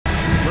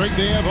Greg,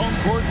 they have home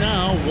court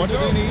now. What do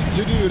they need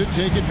to do to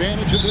take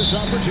advantage of this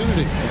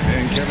opportunity?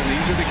 And Kevin,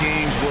 these are the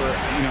games where,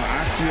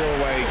 I feel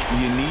like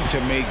you need to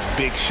make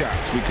big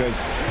shots because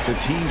the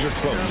teams are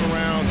close. Turn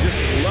around, just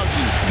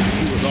lucky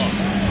he was off.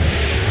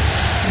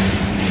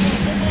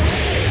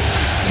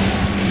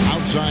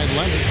 Outside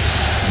Leonard.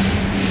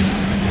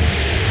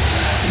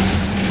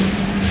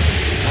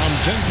 From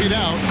 10 feet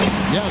out.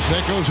 Yes,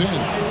 that goes in.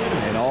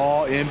 An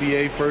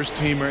all-NBA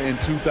first-teamer in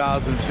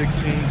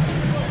 2016.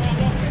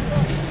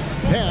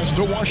 Pass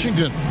to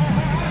Washington.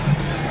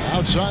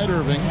 Outside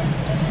Irving.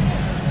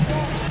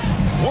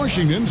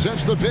 Washington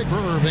sets the pick for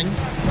Irving.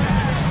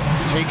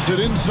 Takes it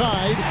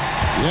inside.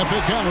 Yep,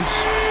 it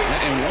counts.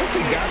 And once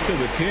he got to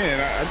the 10,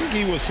 I think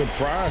he was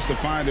surprised to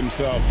find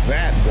himself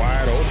that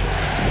wide open.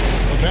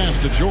 The pass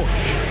to George.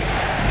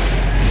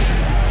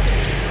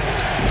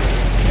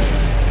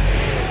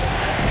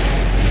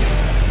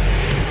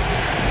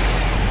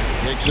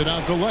 Takes it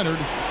out to Leonard.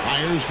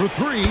 Fires for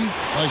three.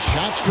 The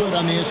shot's good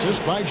on the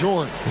assist by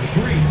George.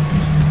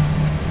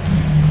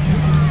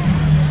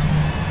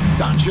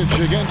 Doncic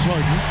against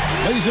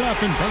Harden. Lays it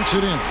up and banks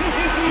it in.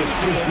 Just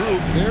this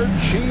group, they're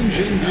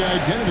changing the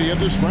identity of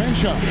this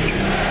franchise.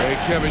 Hey,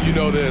 Kevin, you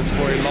know this.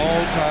 For a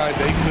long time,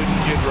 they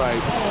couldn't get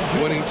right.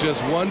 Winning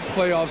just one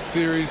playoff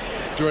series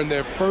during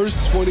their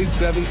first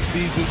 27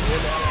 seasons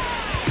in LA.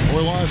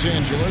 For Los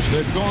Angeles,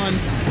 they've gone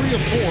 3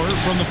 of 4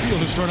 from the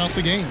field to start out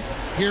the game.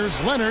 Here's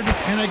Leonard,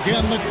 and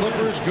again the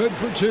Clippers good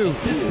for 2.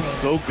 He is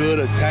so good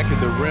attacking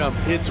the rim.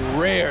 It's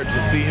rare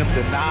to see him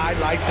denied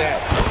like that.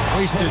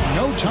 Wasted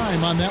no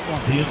time on that one.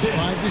 He has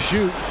 5 to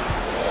shoot.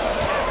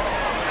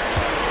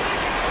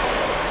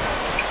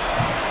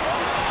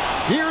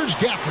 Here's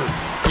Gafford,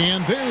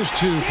 and there's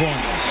 2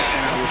 points.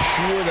 And I was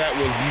sure that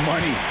was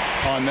money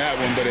on that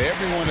one, but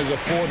everyone is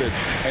afforded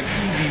an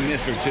easy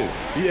miss or 2.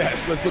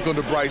 Yes, let's look on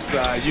the bright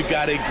side. You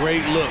got a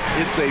great look.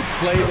 It's a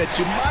play that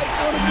you might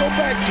want to go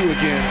back to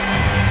again.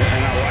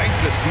 And I like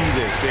to see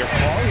this. They're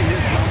calling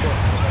his number.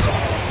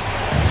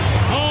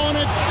 Oh, and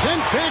it's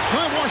sent back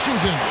by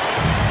Washington.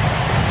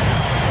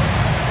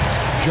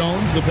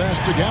 Jones, the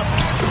pass to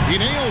Gafford. He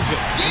nails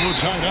it, and we're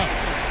tied up.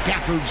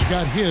 Gafford's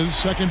got his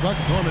second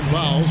bucket. Norman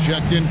Bowles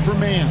checked in for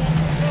man.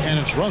 And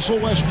it's Russell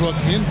Westbrook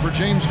in for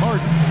James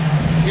Harden.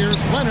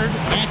 Here's Leonard,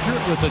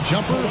 accurate with the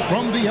jumper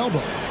from the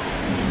elbow.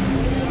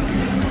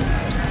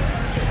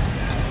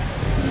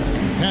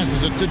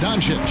 Passes it to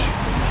Doncic.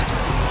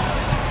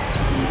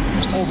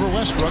 Over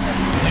Westbrook,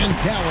 and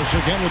Dallas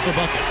again with the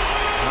bucket.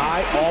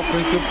 High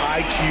offensive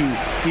IQ.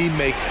 He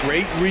makes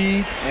great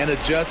reads and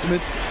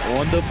adjustments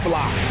on the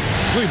fly.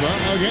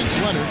 Kleba against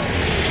Leonard.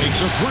 Takes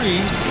a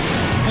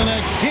 3. And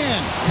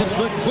again, it's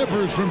the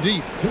Clippers from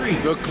deep.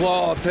 The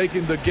Claw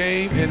taking the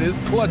game in his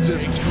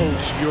clutches.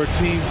 Coach, your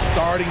team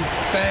starting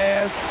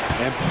fast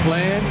and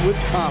playing with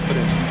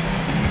confidence.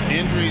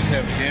 Injuries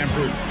have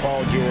hampered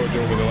Paul George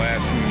over the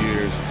last few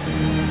years,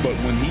 but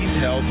when he's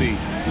healthy,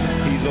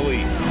 he's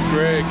elite.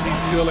 Greg, he's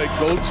still a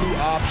go-to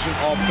option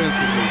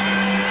offensively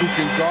who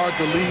can guard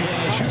the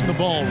lead. Shooting the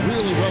ball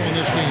really well in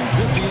this game,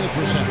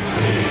 58%.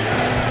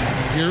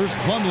 Here's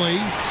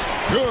Plumlee.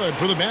 Good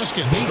for the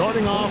basket.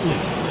 Starting off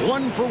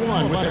 1 for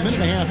 1 with about a minute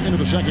and a half into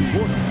the second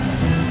quarter.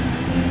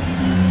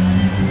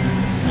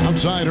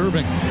 Outside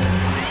Irving.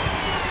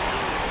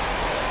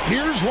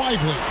 Here's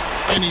Lively.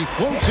 And he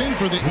floats in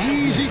for the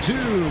easy 2.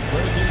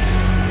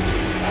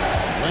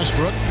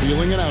 Westbrook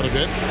feeling it out a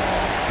bit.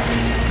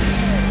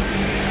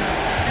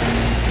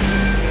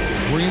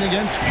 Green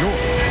against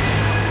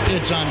George.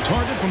 It's on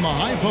target from the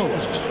high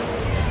post.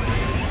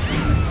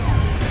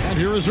 And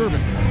here is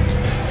Irving.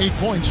 8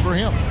 points for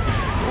him.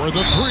 For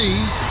the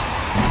 3.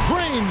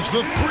 Drains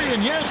the 3,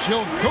 and yes,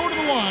 he'll go to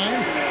the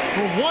line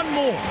for 1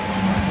 more.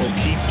 They'll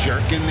keep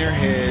jerking their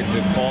heads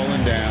and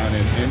falling down,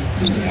 and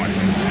who wants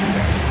to see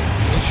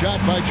that? The shot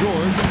by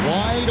George,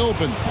 wide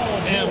open.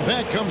 And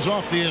that comes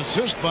off the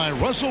assist by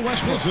Russell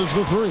Westbrook. This is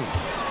the 3.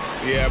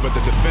 Yeah, but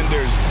the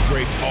defenders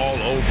draped all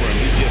over him.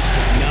 He just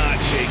could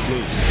not shake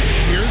loose.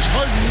 Here's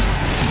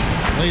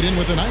Harden. Played in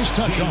with a nice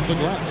touch off the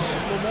glass.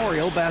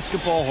 Memorial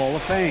Basketball Hall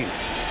of Fame.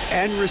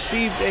 And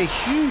received a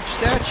huge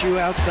statue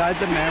outside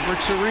the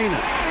Mavericks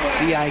arena.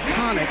 The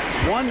iconic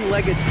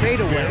one-legged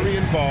fadeaway. Very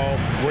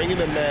involved, bringing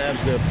the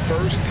Mavs their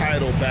first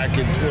title back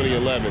in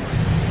 2011.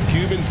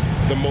 Cuban's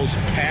the most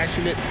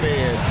passionate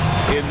fan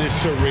in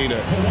this arena.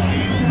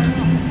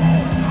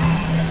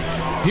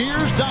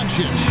 Here's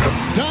Doncic.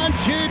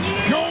 Doncic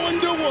going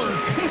to work.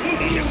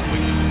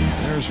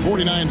 There's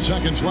 49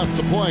 seconds left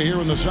to play here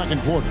in the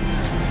second quarter.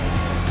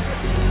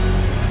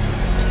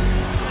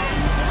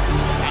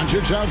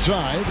 Doncic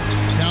outside.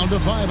 Down to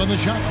 5 on the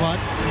shot clock.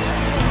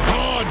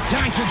 Oh,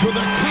 Doncic with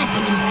a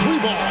confident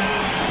 3-ball.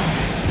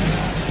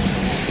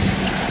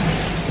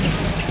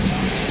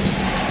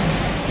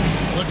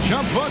 The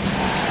jump hook.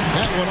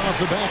 That one off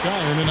the back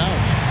iron and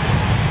out.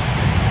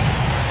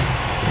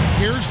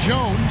 Here's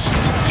Jones.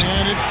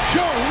 And it's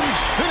Jones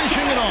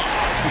finishing it off.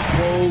 He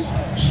goes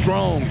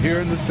strong here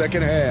in the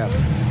second half.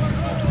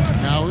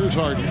 Now here's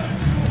Harden.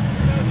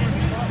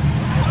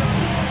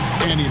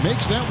 And he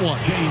makes that one.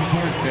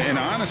 And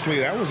honestly,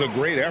 that was a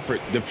great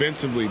effort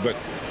defensively, but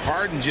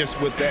Harden just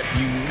with that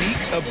unique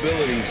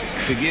ability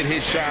to get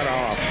his shot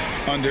off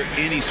under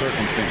any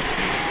circumstance.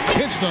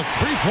 Hits the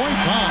three-point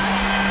bomb.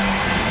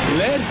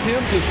 Let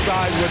him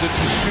decide whether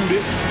to shoot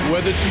it,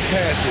 whether to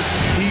pass it.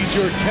 He's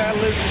your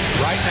catalyst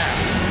right now.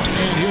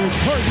 And here's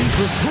Harden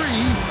for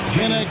three.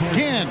 And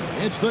again,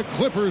 it's the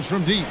Clippers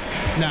from deep.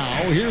 Now,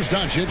 here's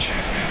Doncic.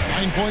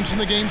 9 points in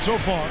the game so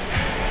far.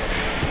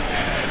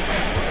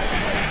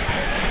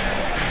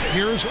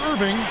 Here's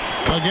Irving.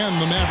 Again,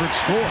 the Mavericks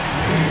score.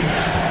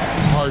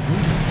 Harden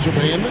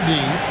surveying the D.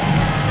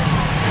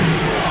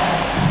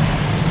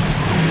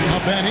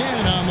 Up and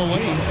in on the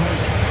lane.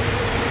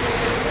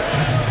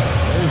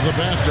 There's the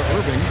pass to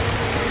Irving.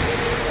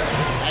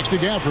 Back to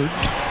Gafford.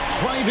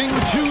 Driving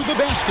to the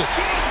basket.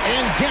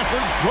 And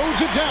Gafford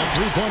throws it down.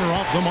 Three-pointer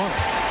off the mark.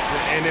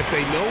 And if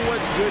they know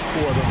what's good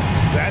for them,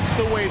 that's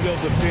the way they'll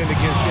defend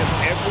against him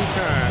every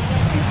time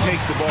he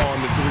takes the ball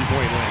in the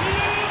three-point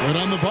line. Good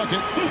on the bucket.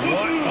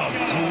 What a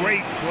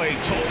great play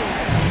total.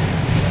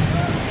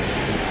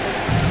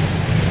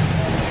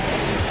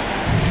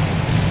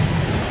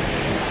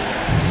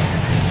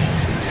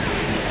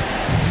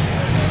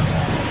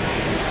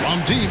 From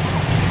deep.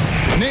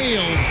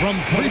 Nailed from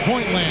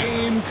three-point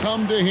land.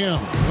 Come to him.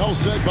 Well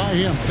said by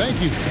him.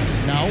 Thank you.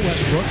 Now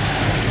Westbrook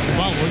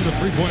following the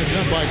three-point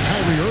attempt by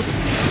Kyrie Irving.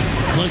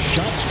 The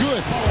shot's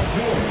good.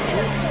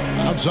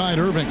 Outside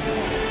Irving.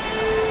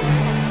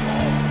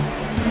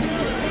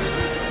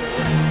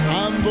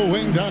 On the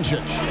wing,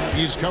 Doncic.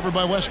 He's covered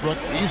by Westbrook.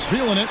 He's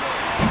feeling it.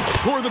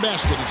 Score the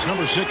basket. It's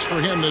number 6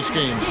 for him this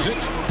game.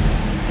 6.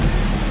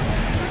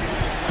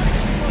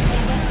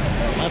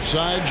 Left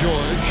side,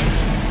 George.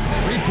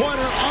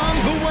 Three-pointer on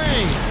the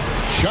way.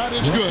 Shot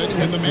is good,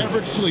 and the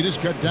Mavericks' lead is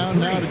cut down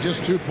now to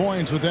just 2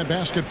 points with that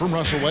basket from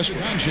Russell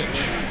Westbrook. Doncic.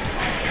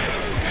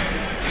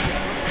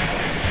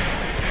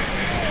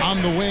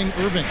 On the wing,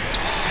 Irving.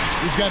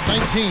 He's got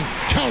 19.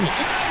 Count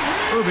it.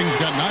 Irving's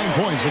got 9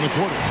 points in the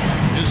quarter.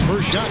 His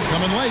first shot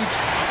coming late.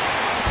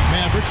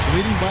 Mavericks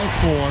leading by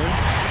 4.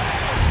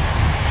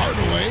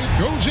 Hardaway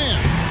goes in.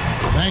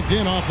 Banked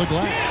in off the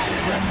glass.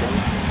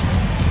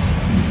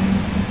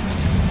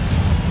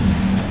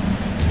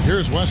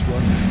 Here's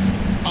Westbrook.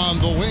 On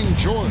the wing,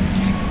 George.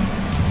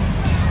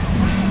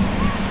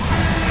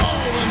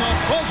 Oh, and the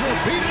buzzer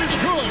beater's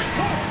good.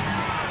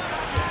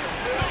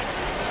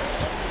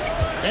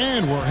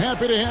 And we're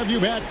happy to have you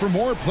back for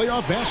more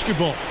playoff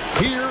basketball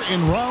here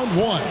in round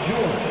 1.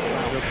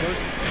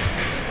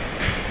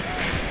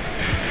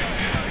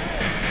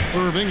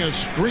 Irving, a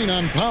screen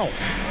on Powell.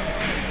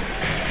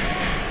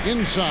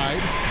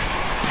 Inside.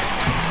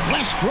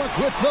 Westbrook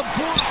with the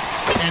block.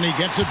 And he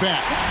gets it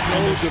back.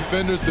 No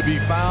defenders to be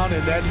found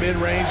in that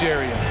mid-range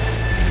area.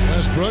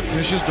 Westbrook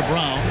dishes to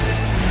Brown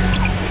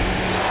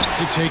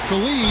to take the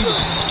lead.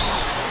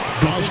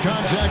 Draws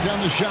contact on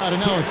the shot,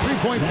 and now a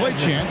three-point play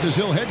chance as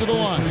he'll head to the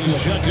line. He's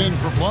checked in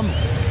for Plumlee.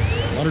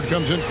 Leonard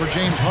comes in for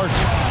James Harden.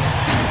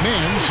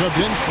 Mann subbed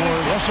in for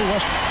Russell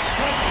Westbrook.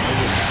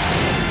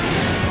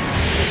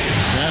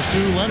 Pass to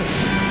Leonard.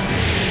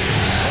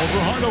 Over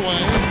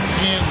Hardaway,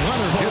 and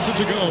Leonard gets it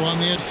to go on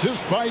the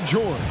assist by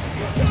George.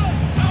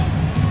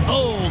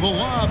 Oh, the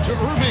lob to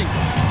Irving.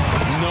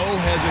 No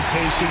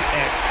hesitation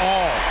at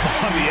all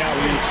on the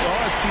alley-oop. Saw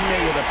his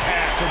teammate with a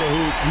pass to the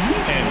hoop,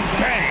 and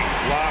bang,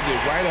 lobbed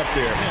it right up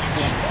there.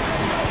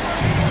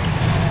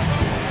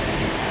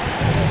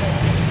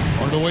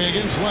 Hardaway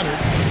against Leonard.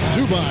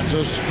 Zubac's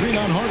a screen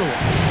on Hardaway.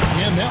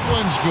 And that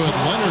one's good.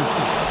 Leonard.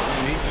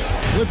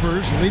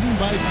 Clippers leading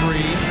by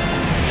 3.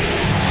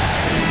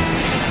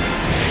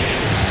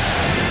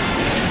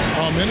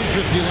 A minute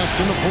 50 left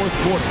in the fourth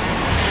quarter.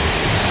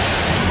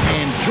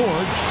 And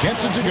George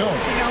gets it to go.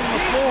 Down the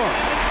floor.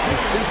 A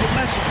simple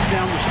message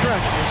down the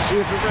stretch. We'll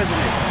see if it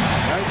resonates.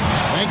 Guys.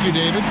 Thank you,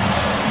 David.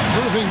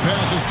 Irving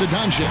passes to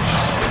Doncic.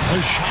 The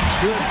shot's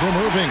good from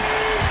Irving.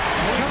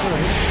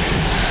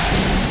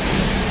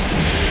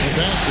 The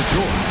pass to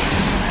George.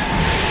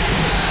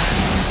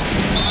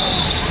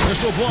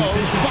 Whistle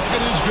blows.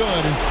 Bucket is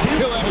good. And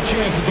he'll have a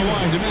chance at the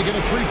line to make it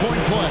a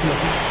three-point play.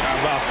 How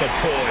about the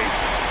poise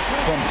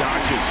from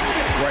Doncic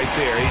right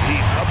there? He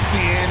ups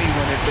the ante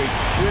when it's a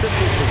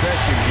critical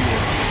possession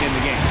here in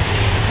the game.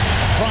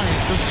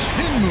 Tries the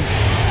spin move.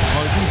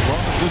 Harden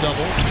draws the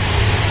double.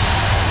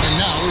 And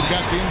now we've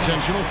got the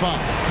intentional foul.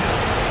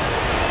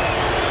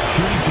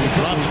 He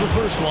drops the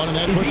first one, and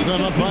that puts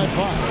them up by 5.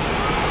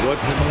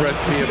 What's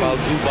impressed me about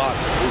Zubac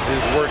is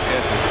his work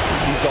ethic.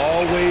 He's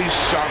always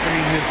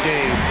sharpening his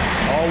game,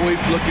 always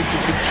looking to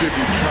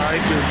contribute, trying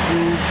to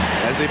improve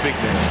as a big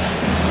man.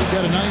 We've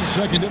got a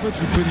 9-second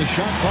difference between the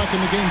shot clock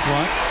and the game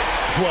clock.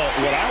 Well,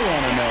 what I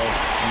want to know,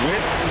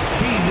 where his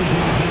team is.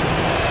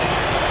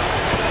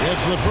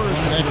 That's the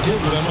first, and that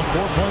gives them a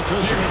 4-point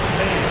cushion.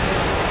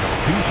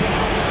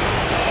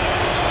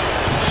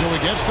 So he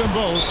gets them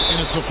both,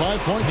 and it's a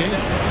 5-point game.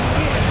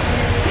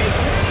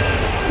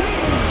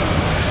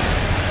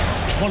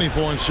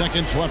 24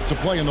 seconds left to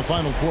play in the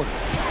final quarter.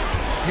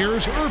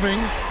 Here's Irving.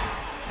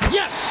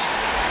 Yes!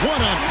 What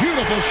a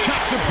beautiful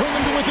shot to bring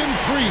them to within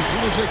 3 as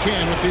soon as they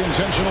can with the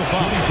intentional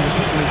foul.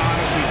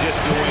 Honestly, just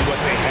doing what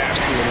they have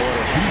to in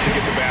order to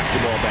get the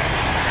basketball back.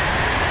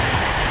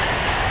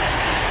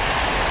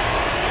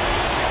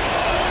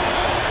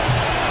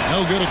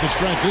 No good at the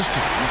stripe this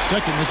time. The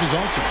second misses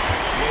also.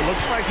 It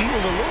looks like he was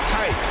a little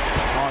tight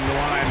on the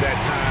line that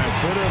time.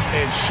 Could have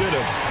and should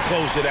have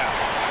closed it out.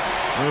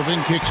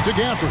 Irving kicks to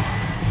Gafford.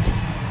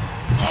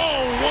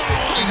 Oh,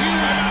 wow! A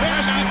huge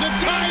basket to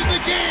tie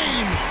the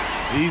game!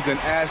 He's an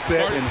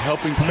asset in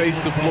helping space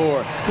the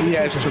floor. He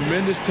has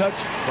tremendous touch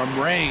from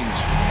range.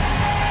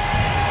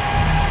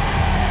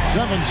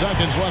 7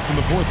 seconds left in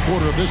the fourth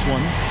quarter of this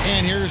one.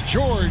 And here's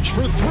George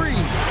for 3.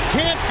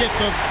 Can't get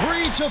the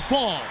 3 to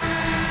fall.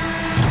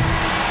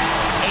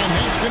 And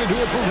that's going to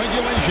do it for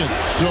regulation.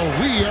 So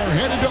we are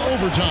headed to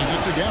overtime.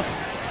 To Gafford.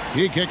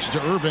 He kicks to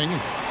Irving.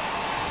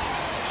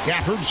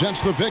 Gafford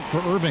sets the pick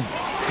for Irving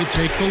to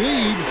take the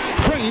lead.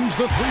 Cranes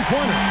the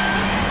three-pointer.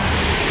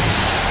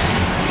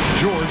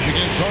 George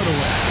against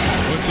Hardaway.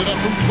 Puts it up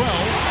from 12,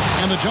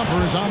 and the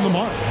jumper is on the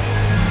mark.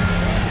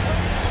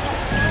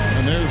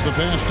 And there's the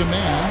pass to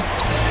Mann.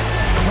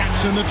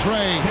 Traps in the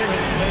tray.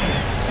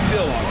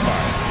 Still on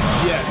fire.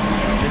 Yes,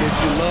 and if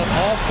you love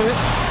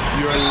offense,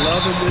 you're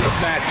loving this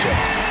matchup.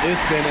 It's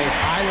been a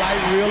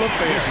highlight reel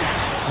affair.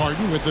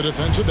 Harden with the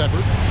defensive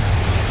effort.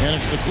 And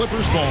it's the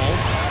Clippers' ball.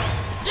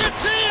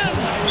 It's in!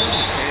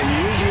 And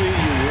usually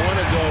you want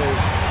to go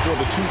for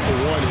the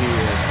 2-for-1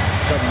 here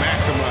to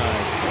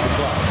maximize the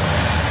clock.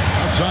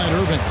 Outside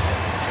Irving.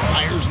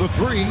 Fires the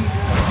 3.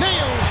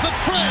 Nails the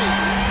tray!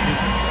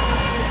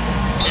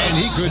 And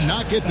he could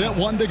not get that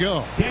one to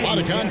go. A lot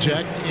of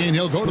contact, and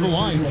he'll go to the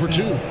line for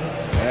 2.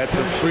 At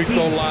the free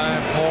throw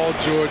line, Paul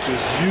George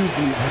is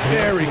usually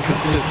very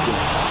consistent.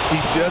 He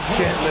just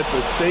can't let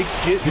the stakes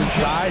get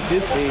inside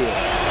his head.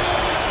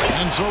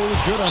 And so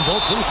he's good on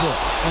both free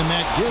throws, and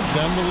that gives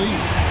them the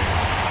lead.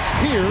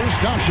 Here's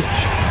Doncic.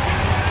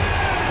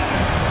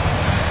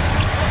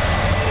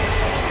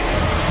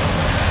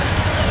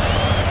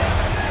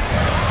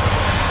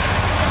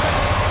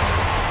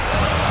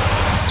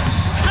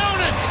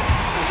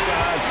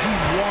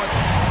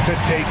 To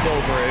take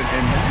over,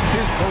 and that's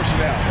his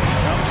personality. He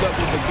comes up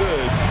with the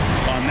goods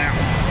on that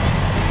one.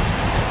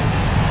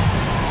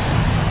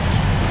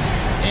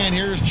 And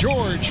here's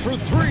George for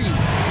 3.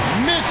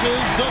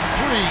 Misses the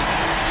 3.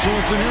 So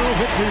it's a narrow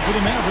victory for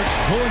the Mavericks,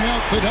 pulling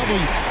out the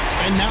W.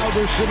 And now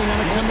they're sitting on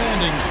a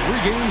commanding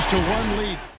 3-1 lead.